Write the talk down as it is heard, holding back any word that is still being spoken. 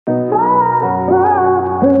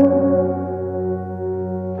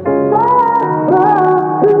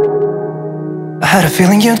Had a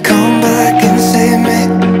feeling you'd come back and save me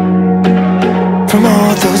from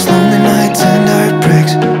all those lonely nights and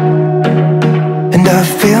heartbreaks. And I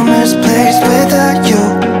feel misplaced without you.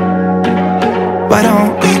 Why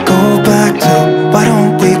don't we go back to, why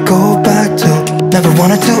don't we go back to? Never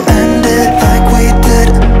wanted to end it like we did.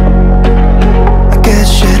 I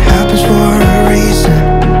guess shit happens for a reason,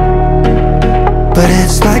 but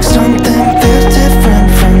it's like something feels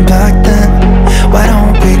different from back then. Why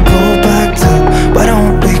don't we go back to, why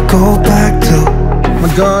don't we go back to?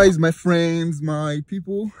 My guys, my friends, my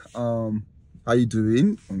people, how you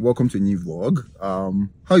doing? Welcome to a new vlog.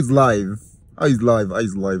 How is life? How is life? How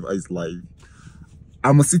is life? How is life?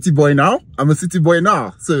 I'm a city boy now.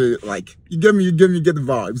 So like, you get the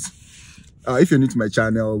vibes. If you're new to my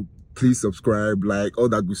channel, please subscribe, like all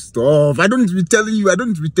that good stuff. I don't need to be telling you,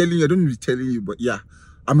 but yeah,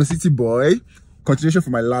 I'm a city boy. Continuation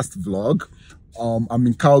from my last vlog. I'm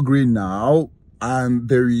in Calgary now, and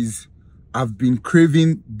I've been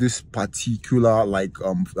craving this particular like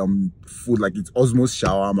food, like it's Osmos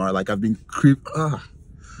shawarma. Like I've been craving.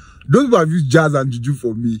 Those people have used jazz and juju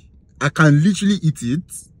for me. I can literally eat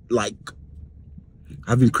it. Like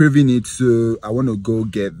I've been craving it, so I want to go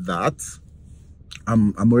get that.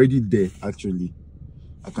 I'm already there actually.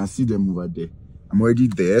 I can see them over there. I'm already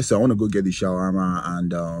there, so I want to go get the shawarma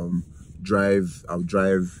and I'll drive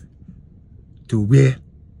to where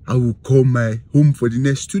I will call my home for the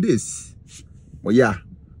next 2 days. But yeah,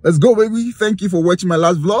 let's go, baby. Thank you for watching my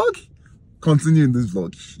last vlog. Continue in this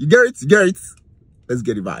vlog. You get it? You get it? Let's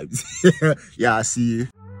get the vibes. Yeah, I'll see you.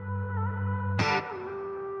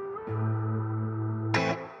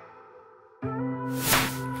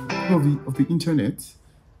 Of the internet.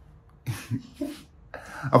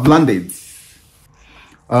 I've landed.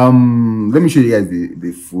 Let me show you guys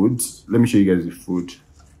the food. Let me show you guys the food.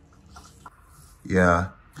 Yeah,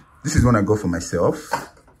 this is one I got for myself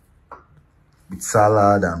with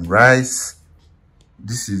salad and rice.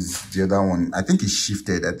 This is the other one. I think it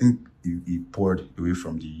shifted. I think it poured away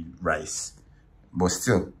from the rice, but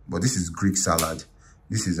still. But this is Greek salad.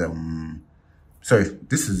 This is sorry,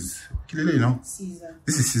 this is Caesar.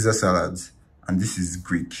 This is Caesar salad, and this is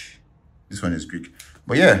Greek. This one is Greek.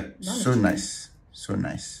 But yeah, so nice. So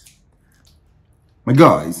nice. My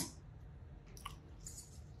guys.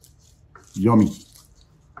 Yummy.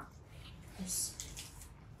 Yes.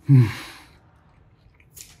 I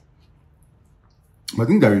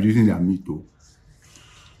think they're reducing their meat though.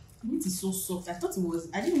 Meat is so soft. I thought it was,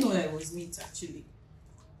 I didn't know that it was meat actually.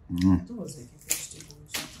 I thought it was like a vegetable or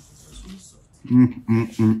something. It was really soft.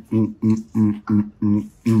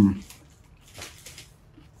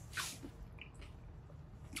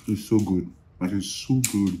 It's so good. Like it's so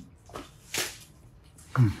good.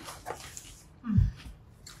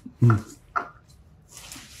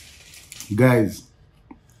 Guys,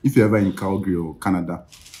 if you're ever in Calgary or Canada,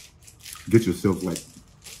 get yourself like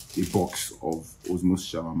a box of Osmos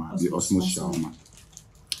shawarma. The Osmos shawarma.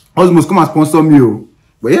 Osmos, come and sponsor me, oh.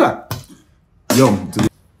 But yeah, yum.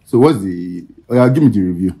 So what's the? Oh yeah, give me the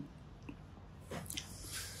review.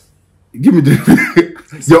 Give me the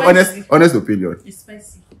your honest opinion. It's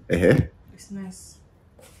spicy. It's nice.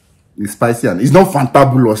 It's spicy and it's not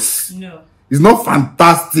fantabulous. No. It's not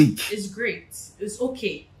fantastic. It's great. It's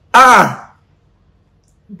okay.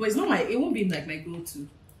 But it's not it won't be like my go-to.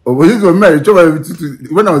 Oh, but this was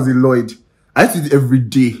when I was in Lloyd, I used to eat every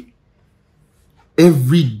day.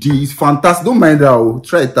 Every day. It's fantastic. Don't mind that.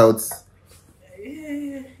 Try it out.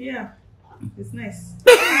 Yeah. It's nice.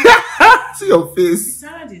 See your face. The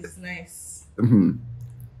salad is nice.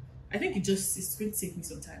 I think it's going to take me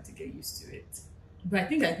some time to get used to it. But I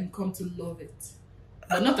think I can come to love it.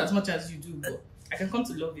 But not as much as you do, but I can come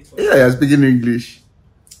to love it. Yeah, you're speaking English.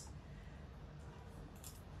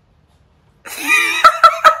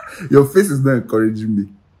 Your face is not encouraging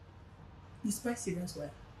me. It's spicy, that's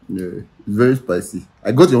why. Yeah, it's very spicy.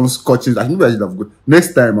 I got your own scotches. I think I should have got.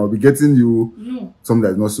 Next time I'll be getting you something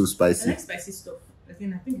that's not so spicy. I like spicy stuff. I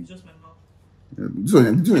think it's just my mouth. Yeah, this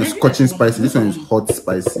one is scorching spicy. This one is hot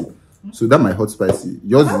spicy. So that my hot spicy.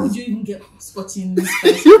 Yours How is. would you even get scorching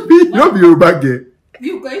spicy? You'll be Yoruba girl.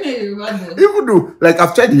 You going to Yoruba? Even though, like,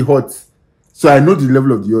 I've tried the hot, so I know the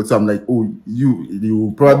level of the hot. So I'm like, oh,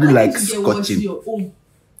 you probably like scorching.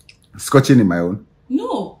 Scorching in my own.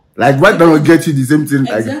 No. Like, why don't I get you the same thing?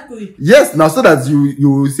 Exactly. Like, yes, now so that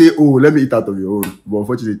you say, oh, let me eat out of your own. But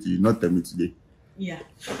unfortunately, you not tell me today. Yeah.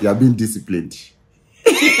 You are being disciplined.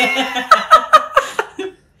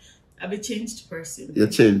 I'm a changed person. You're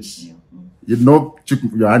changed. Yeah. You not chuck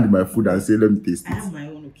your hand in my food and say, let me taste it. I have my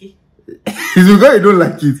own, okay? It's because you don't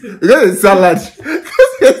like it. Because it's salad.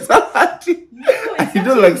 Because it's salad. No, You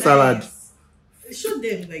don't like salad. Show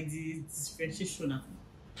them like the differentiation now.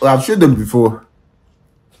 Well, I've showed them before.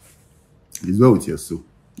 It's well with your soul.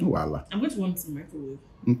 Oh, voila. I'm going to want some microwave.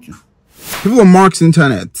 Okay. People on Mark's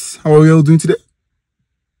Internet, how are we all doing today?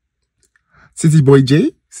 City Boy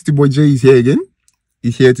J is here again.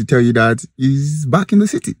 He's here to tell you that he's back in the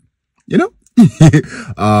city. You know?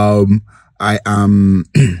 I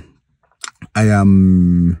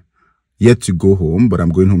am yet to go home, but I'm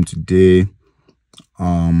going home today.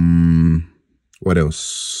 What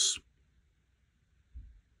else?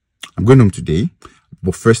 I'm going home today,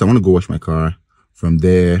 but first I want to go wash my car. From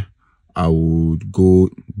there, I would go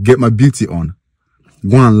get my beauty on.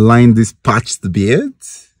 Go and line this patched beard.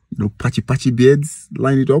 You know, patchy beards.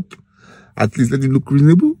 Line it up. At least let it look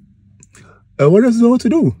reasonable. What else do I want to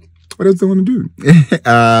do?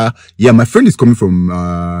 Yeah, my friend is coming from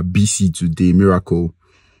BC today, Miracle.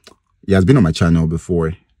 He has been on my channel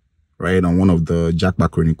before, right? On one of the Jackpot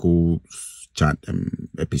Chronicles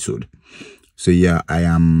episode. So yeah, I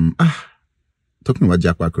am talking about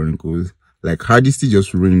Jackpot Chronicles. Like, Hardisty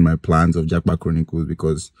just ruined my plans of Jackpot Chronicles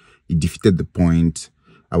because it defeated the point.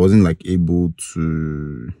 I wasn't like able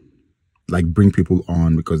to like bring people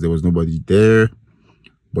on because there was nobody there.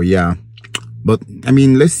 But yeah, but I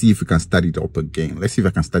mean, let's see if we can start it up again. Let's see if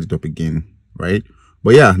I can start it up again, right?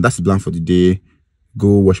 But yeah, that's the plan for the day.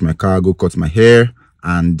 Go wash my car, go cut my hair,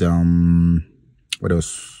 and what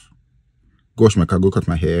else? Go wash my car, go cut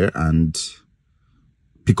my hair, and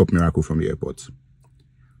pick up Miracle from the airport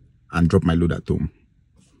and drop my load at home.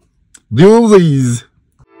 Do these.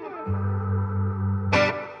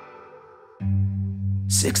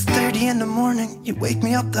 6:30 in the morning, you wake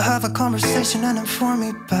me up to have a conversation and inform me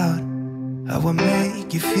about how I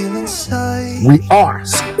make you feel inside. We are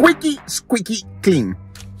squeaky clean.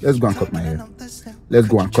 Let's go and cut my hair. Let's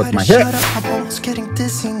go and cut my hair. I'm almost getting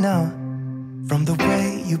dizzy now from the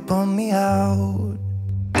way you bum me out.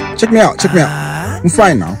 Check me out. I'm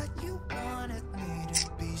fine now.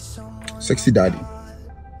 Sexy daddy.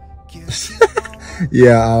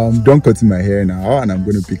 Yeah, I'm done cutting my hair now, and I'm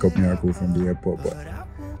going to pick up Miracle from the airport. But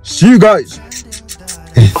see you guys.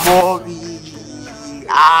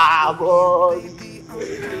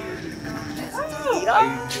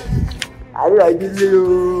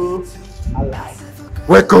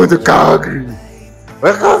 Welcome to Calgary.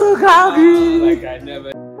 Like I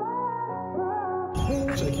never.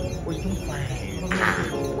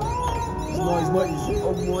 It's not easy.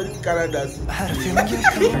 Oh, more Canada. Check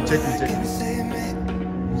it.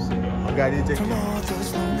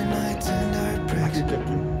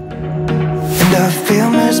 And I feel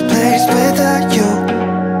misplaced without you.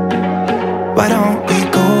 Why don't we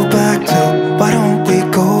go back to?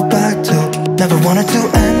 Never wanted to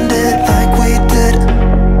end it like we did.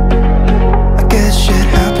 I guess shit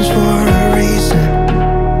happens for a reason,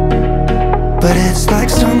 but it's like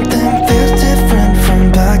something feels different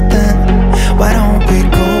from back then. Why don't we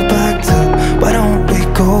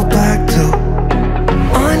go back to?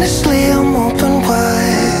 Honestly, I'm open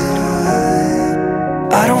wide.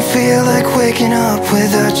 I don't feel like waking up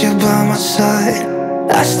without you by my side.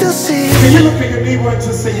 I still see you. Can you look at your neighbor and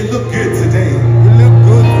just say you look good today? You look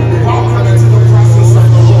good today. Welcome into the process of the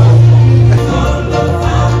Lord.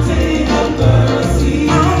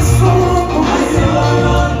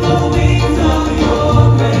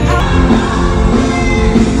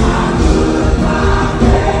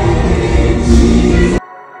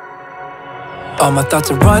 All my thoughts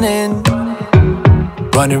are running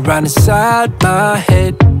round inside my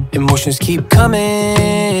head. Emotions keep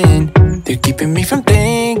coming, they're keeping me from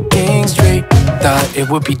thinking straight. Thought it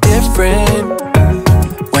would be different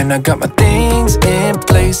when I got my things in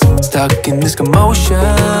place. Stuck in this commotion,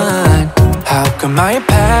 how come I ain't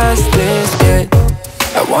past this yet?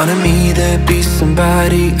 I wanted me to be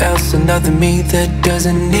somebody else, another me that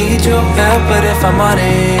doesn't need your help. But if I'm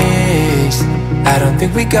honest, I don't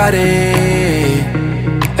think we got it.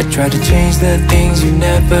 I try to change the things you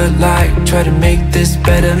never liked, try to make this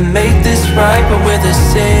better, make this right, but we're the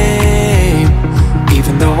same,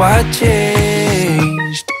 even though I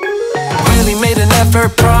changed. Really made an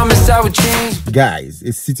effort, promised I would change. Guys,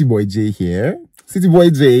 it's City Boy J here. City Boy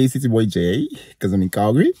J, because I'm in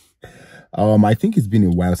Calgary. I think it's been a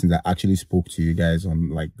while since I actually spoke to you guys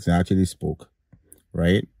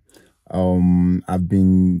right? I've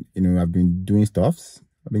been doing stuffs.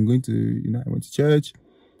 I've been going to, I went to church.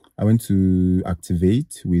 I went to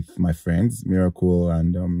Activate with my friends, Miracle,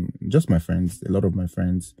 and just my friends, a lot of my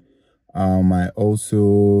friends. I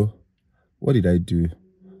also, what did I do?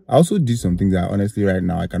 I also did some things that honestly right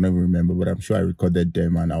now I cannot even remember, but I'm sure I recorded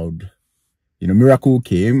them, and I would, Miracle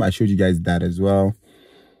came. I showed you guys that as well.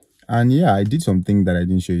 And yeah, I did something that I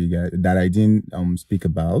didn't show you guys, that I didn't speak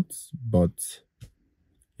about, but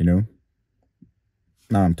you know,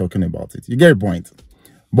 now I'm talking about it. You get a point.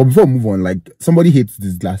 But before I move on, like, somebody hates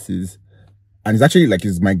these glasses, and it's actually like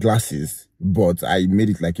it's my glasses, but I made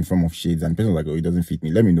it like in form of shades, and the person was like, oh, it doesn't fit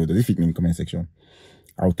me. Let me know, does it fit me in the comment section?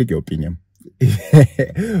 I'll take your opinion.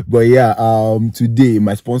 But yeah, today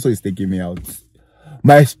my sponsor is taking me out.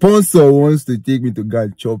 My sponsor wants to take me to go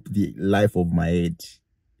and chop the life of my head.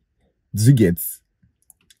 Do you get?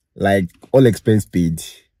 Like, all expense paid.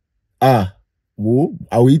 Whoa,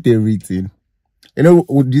 I'll eat everything. You know,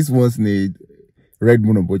 this one's need red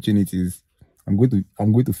moon opportunities. I'm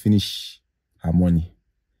going to finish her money.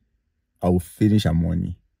 I will finish her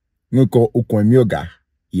money. No call Okonmyoga.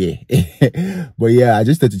 Yeah. But yeah, I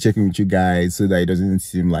just had to check in with you guys so that it doesn't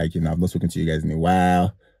seem like, you know, I've not spoken to you guys in a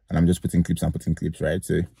while and I'm just putting clips, right?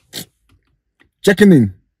 So checking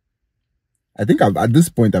in. I think at this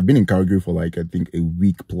point I've been in Calgary for like, I think a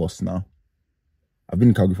week plus now.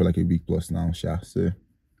 Sha. So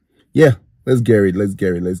yeah, let's get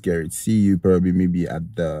it. See you probably maybe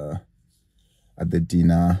at the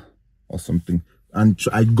dinner or something. And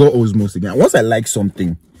I got osmosis again. Once I like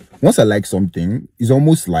something, it's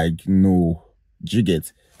almost like, no, do you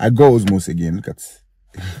get? I got osmosis again. Look at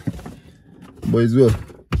but as well.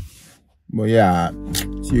 But yeah,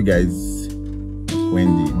 see you guys when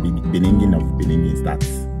the beginning of Beninging starts.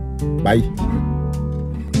 Bye.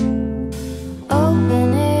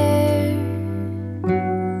 Open air,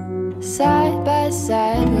 side by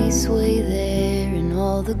side we sway there in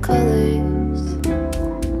all the colors.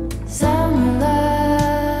 Summer love,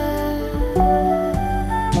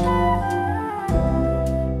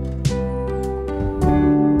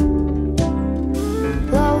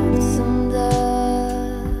 lonesome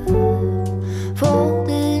dove,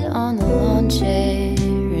 folded on the lawn chair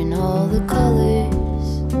in all the colors.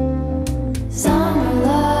 Summer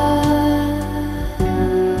love,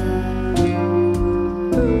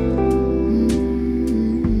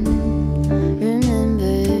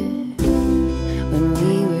 remember when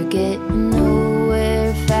we were getting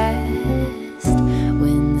nowhere fast,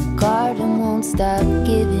 when the garden won't stop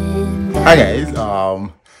giving back. Hi guys,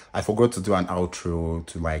 I forgot to do an outro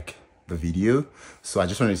to like the video, so I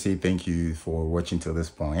just want to say thank you for watching till this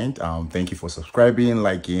point. Thank you for subscribing,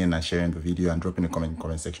 liking and sharing the video and dropping a comment in the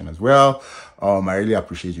comment section as well. I really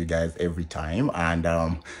appreciate you guys every time. And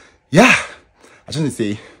yeah, I just want to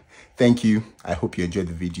say thank you. I hope you enjoyed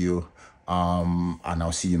the video, and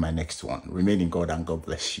I'll see you in my next one. Remain in God and God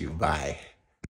bless you. Bye.